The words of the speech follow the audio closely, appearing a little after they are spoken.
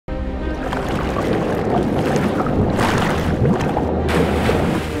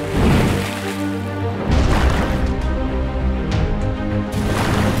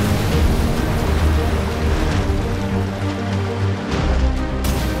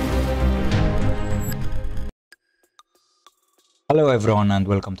Hello everyone and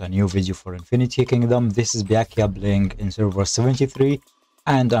welcome to a new video for Infinity Kingdom. This is Pyakia playing in server 73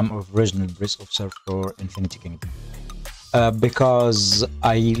 and I'm original Brice officer for Infinity Kingdom. Because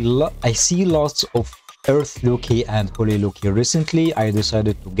I see lots of Earth Loki and Holy Loki recently, I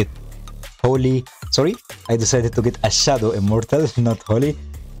decided to get a Shadow Immortal, not Holy.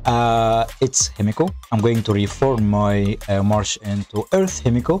 It's Himiko. I'm going to reform my marsh into Earth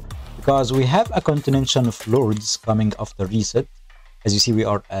Himiko because we have a continuation of lords coming after reset. As you see, we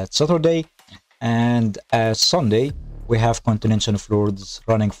are at Saturday, and at Sunday we have continuation of lords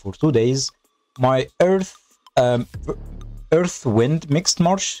running for 2 days. My Earth Wind mixed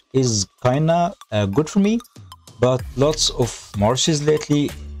marsh is kinda good for me, but lots of marshes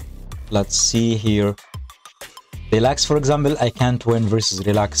lately. Let's see here. Relax, for example, I can't win versus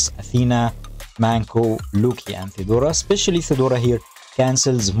Relax, Athena, Manko, Loki, and Thedora. Especially Thedora here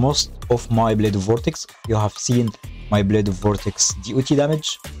cancels most of my Blade of Vortex. If you have seen my Blade of Vortex DOT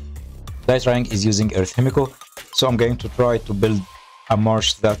damage, Light Rank is using Earth Himiko, so I'm going to try to build a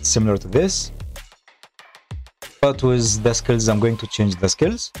marsh that's similar to this. But with the skills, I'm going to change the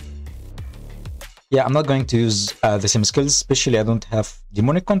skills. Yeah, I'm not going to use the same skills, especially I don't have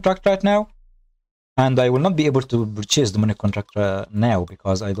Demonic Contract right now. And I will not be able to purchase Demonic Contract now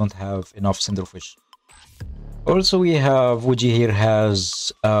because I don't have enough Cinder of Wish. Also, we have Wuji here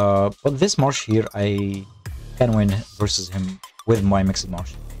has... but this marsh here, I can win versus him with my mixed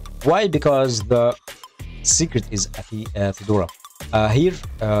marsh. Why? Because the secret is Thedora. Here,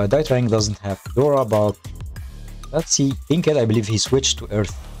 Dietrang doesn't have Thedora, but... Let's see, Pinkhead, I believe he switched to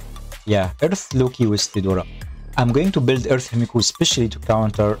Earth. Yeah, Earth Loki with Thedora. I'm going to build Earth Himiko especially to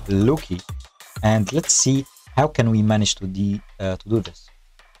counter Loki. And let's see how can we manage to do this.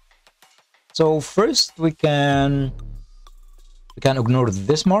 So first we can ignore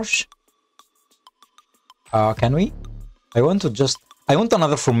this marsh. Can we? I want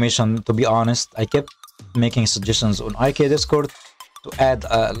another formation, to be honest. I kept making suggestions on IK Discord to add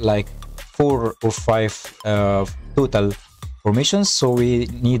like 4 or 5 total formations, so we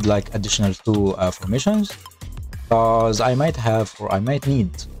need like additional 2 formations because I might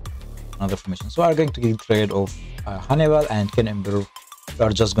need another formation. So I'm going to get rid of Hannibal and Ken Emperor. We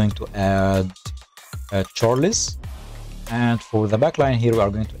are just going to add Charles, and for the backline here we are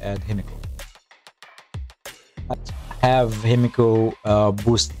going to add Himiko. I have Himiko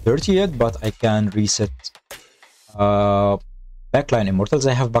boost 30 yet, but I can reset backline immortals.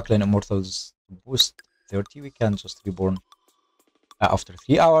 I have backline immortals to boost 30. We can just reborn after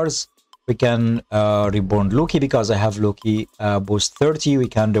 3 hours. We can reborn Loki because I have Loki boost 30. We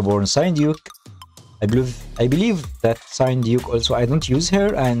can reborn Sign Duke. I believe that Sign Duke also, I don't use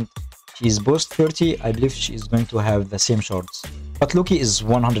her and she's boost 30. I believe she is going to have the same shards. But Loki is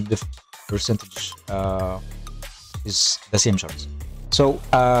 100% is the same shards. So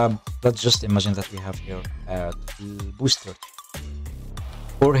let's just imagine that we have here boost 30.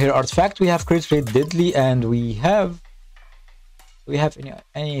 For her artifact, we have crit rate deadly, and we have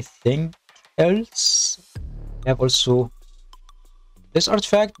anything else? We have also this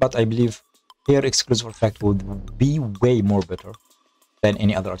artifact, but I believe here exclusive artifact would be way more better than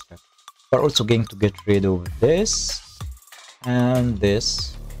any other artifact. We're also going to get rid of this and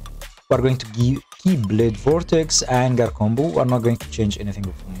this. We're going to keep Blade Vortex and Gar combo. We're not going to change anything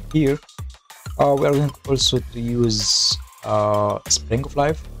from here. We are going also to use Spring of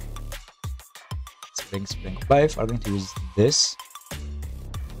Life. Spring of Life. I'm going to use this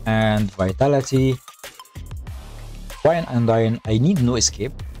and Vitality. Wine and Iron. I need no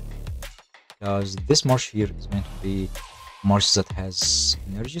escape because this marsh here is going to be marsh that has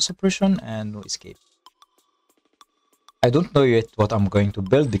energy suppression and no escape. I don't know yet what I'm going to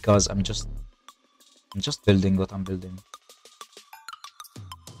build because I'm just building what I'm building.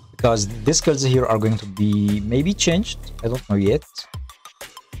 Because these skills here are going to be maybe changed. I don't know yet.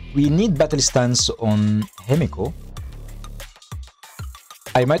 We need battle stance on Himiko.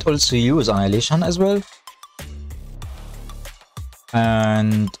 I might also use Annihilation as well.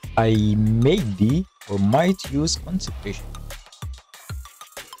 And I maybe or might use Consecration.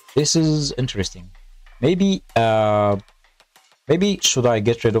 This is interesting. Maybe should I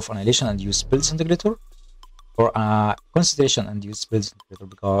get rid of Annihilation and use Spell Disintegrator? Or Concentration and use Spell Disintegrator,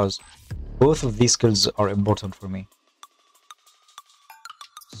 because both of these skills are important for me.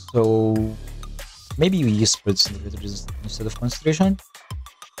 So maybe we use Spell Disintegrator instead of Concentration.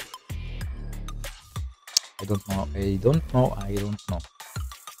 I don't know.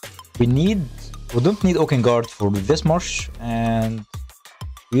 We don't need Oaken Guard for this marsh, and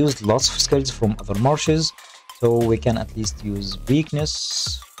we used lots of skills from other marshes, so we can at least use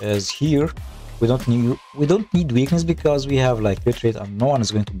Weakness as here. We don't need weakness because we have like crit rate and no one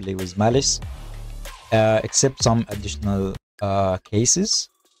is going to play with malice, except some additional cases.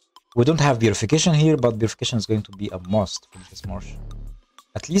 We don't have purification here, but purification is going to be a must for this marsh.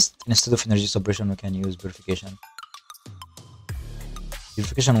 At least instead of energy suppression, we can use purification.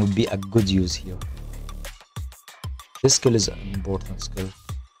 Purification would be a good use here. This skill is an important skill.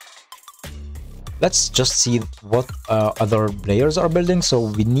 Let's just see what other players are building. So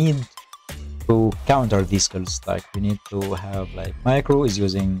we need to counter these skills. Like we need to have like Micro is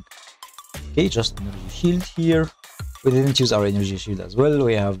using just energy shield here. We didn't use our energy shield as well.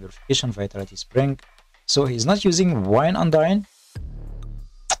 We have purification, vitality, spring. So he's not using wine undying.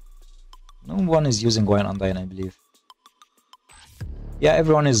 No one is using wine undying, I believe. Yeah,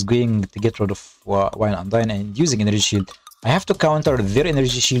 everyone is going to get rid of wine undying and using energy shield. I have to counter their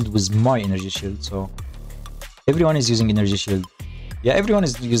energy shield with my energy shield. So everyone is using energy shield. Yeah, everyone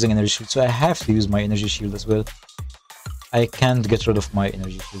is using energy shield. So I have to use my energy shield as well. I can't get rid of my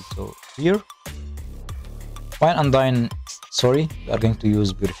energy shield. So here, wine undying. Sorry, we are going to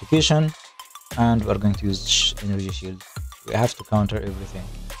use purification, and we are going to use energy shield. We have to counter everything.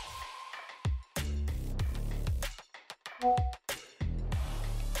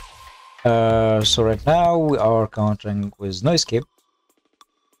 So right now we are countering with no escape,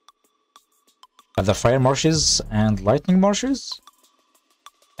 the fire marshes and lightning marshes,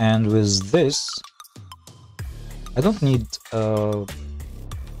 and with this I don't need well,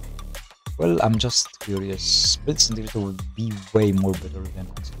 I'm just curious. Split Disintegrator would be way more better than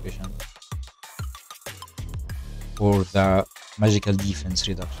Concentration for the magical defense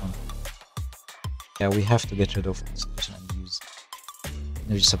reduction. Yeah, we have to get rid of Concentration and use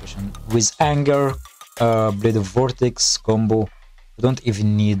energy suppression. With Anger, Blade of Vortex combo, we don't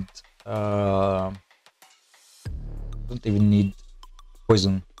even need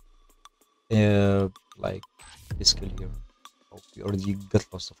poison, like this skill here. Oh, we already got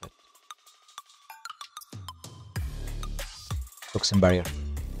lost of it. Toxin Barrier.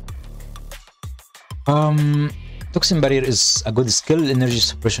 Toxin Barrier is a good skill. Energy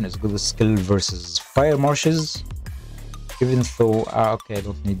Suppression is a good skill versus Fire Marshes. Even though, okay, I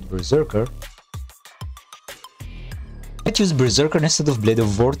don't need Berserker. I'd use Berserker instead of Blade of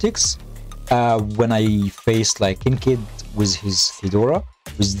Vortex when I face like Kincaid with his Fedora,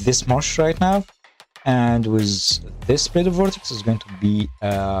 with this Marsh right now, and with this Blade of Vortex is going to be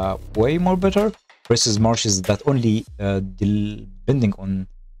way more better versus Marshes that only depending on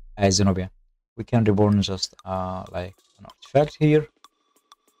Zenobia. We can reborn just like an artifact here.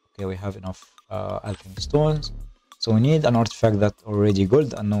 Okay, we have enough alchemy stones. So we need an artifact that already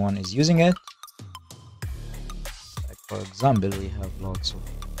gold and no one is using it. Like for example, we have lots of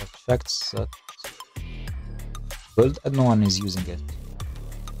artifacts that gold and no one is using it.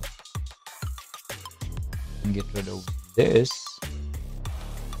 And get rid of this.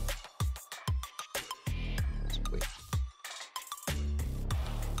 Let's wait.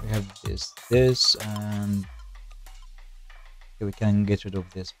 We have this, and okay, we can get rid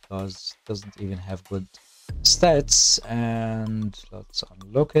of this because it doesn't even have good stats. And let's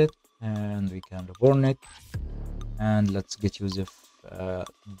unlock it, and we can reborn it, and let's get use of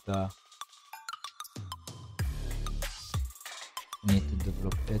the need to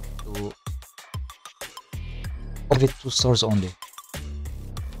develop it to give it 2 stars only.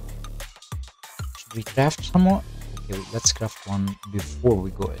 Should we craft some more? Okay, let's craft one before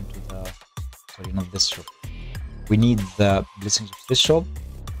we go into the, sorry, not this shop. We need the blessings of this shop,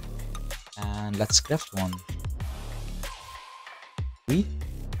 and let's craft one. We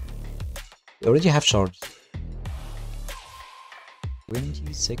already have shards.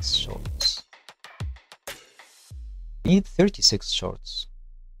 26 shards. We need 36 shards.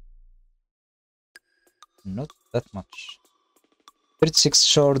 Not that much. 36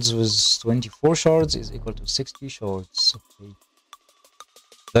 shards with 24 shards is equal to 60 shards. Okay.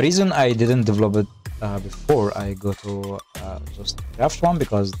 The reason I didn't develop it before I go to just craft one,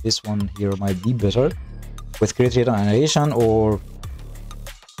 because this one here might be better with crit rate and annihilation or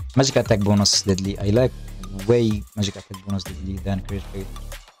magic attack bonus deadly. I like way magic attack bonus deadly than crit rate.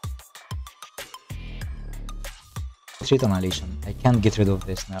 Crit rate annihilation. I can't get rid of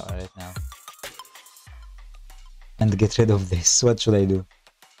this now right now. And get rid of this. What should I do?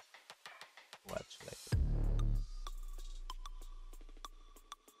 What should I do?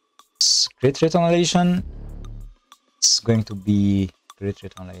 Crit rate annihilation. It's going to be crit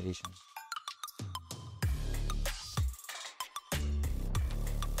rate annihilation.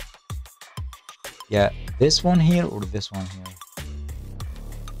 Yeah, this one here or this one here.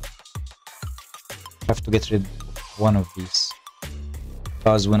 I have to get rid of one of these,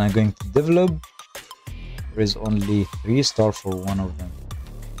 because when I'm going to develop, There is only 3-star for one of them.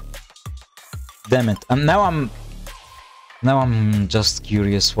 Damn it. And now I'm just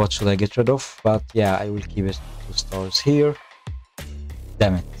curious what should I get rid of, but yeah, I will keep it 2 stars here.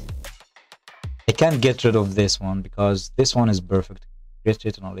 Damn it. I can't get rid of this one because this one is perfect. Great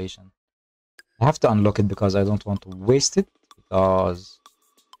retinolation. I have to unlock it because I don't want to waste it, because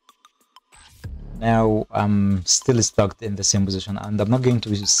now I'm still stuck in the same position and I'm not going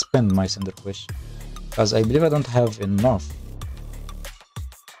to spend my Cinder Wish because I believe I don't have enough.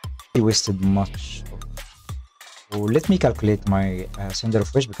 I wasted much. So let me calculate my Cinder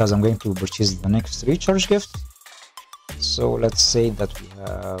Wish because I'm going to purchase the next recharge gift. So let's say that we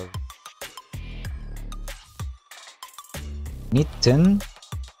have need 10.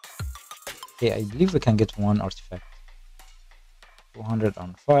 Okay, I believe we can get one artifact.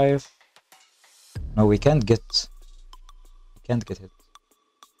 205. No, we can't get it.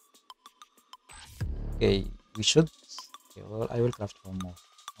 Okay, we should. Okay, well, I will craft one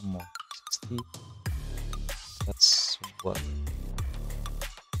more. 60. That's what.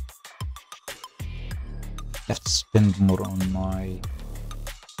 I have to spend more on my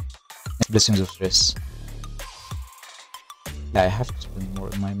Blessings of Stress. Yeah, I have to spend more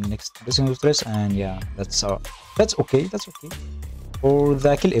on my next Blessings of Stress, and yeah, that's okay. That's okay. For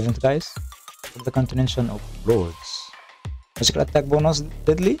the kill event, guys, for the continuation of Lords, magical attack bonus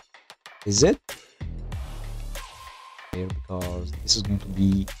deadly. Is it? Here, because this is going to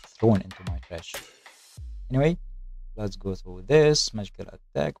be thrown into my trash. Anyway, let's go through this magical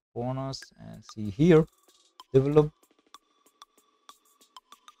attack bonus and see here. Develop.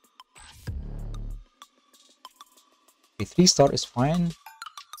 A 3-star is fine,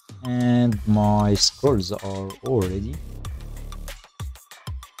 and my scrolls are all ready.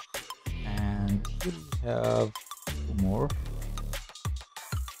 And here we have 2 more.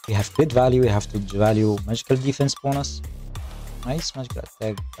 We have crit value, we have to value magical defense bonus. Nice, magical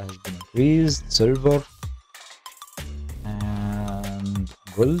attack has been increased, silver and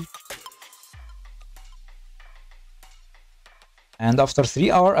gold. And after 3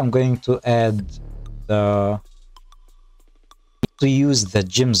 hours, I'm going to add to use the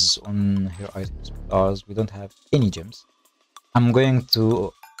gems on her items because we don't have any gems. I'm going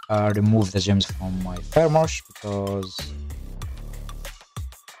to remove the gems from my fire marsh because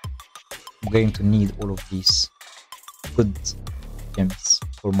I'm going to need all of these good gems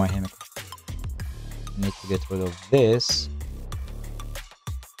for my Himiko. I need to get rid of this.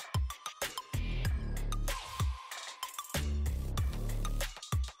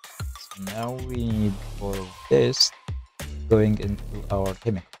 So now we need all of this going into our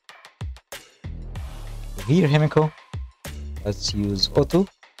Himiko. So here, Himiko, let's use auto,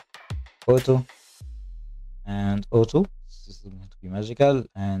 and auto. This is going to be magical,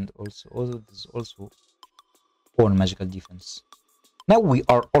 and also auto. This is also all magical defense. Now we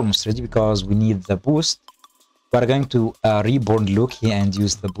are almost ready because we need the boost. We are going to reborn Loki and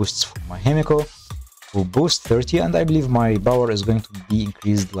use the boosts for my Himiko to boost 30, and I believe my power is going to be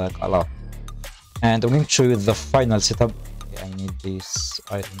increased like a lot. And I'm going to show you the final setup. I need this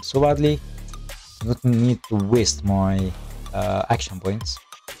item so badly. I don't need to waste my action points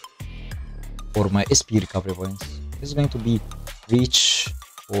or my SP recovery points. This is going to be reach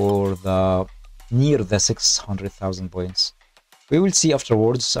for the near the 600,000 points. We will see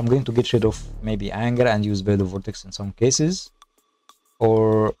afterwards. I'm going to get rid of maybe anger and use Blade of Vortex in some cases.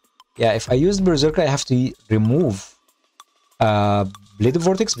 Or yeah, if I use Berserker, I have to remove Blade of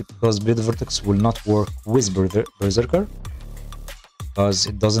Vortex because Blade of Vortex will not work with Berserker because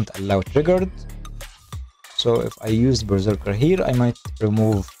it doesn't allow triggered. So if I use Berserker here, I might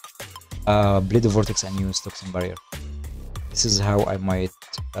remove Blade of Vortex and use Toxin Barrier. This is how I might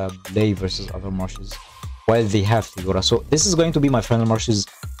play versus other marshes while they have Thedora. So this is going to be my final marshes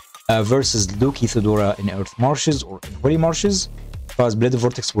versus Loki Thedora in Earth marshes or in Holy marshes, because Blade of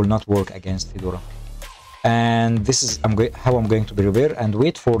Vortex will not work against Thedora. And this is how I'm going to prepare and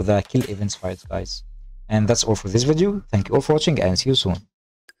wait for the kill events fights, guys. And that's all for this video. Thank you all for watching and see you soon.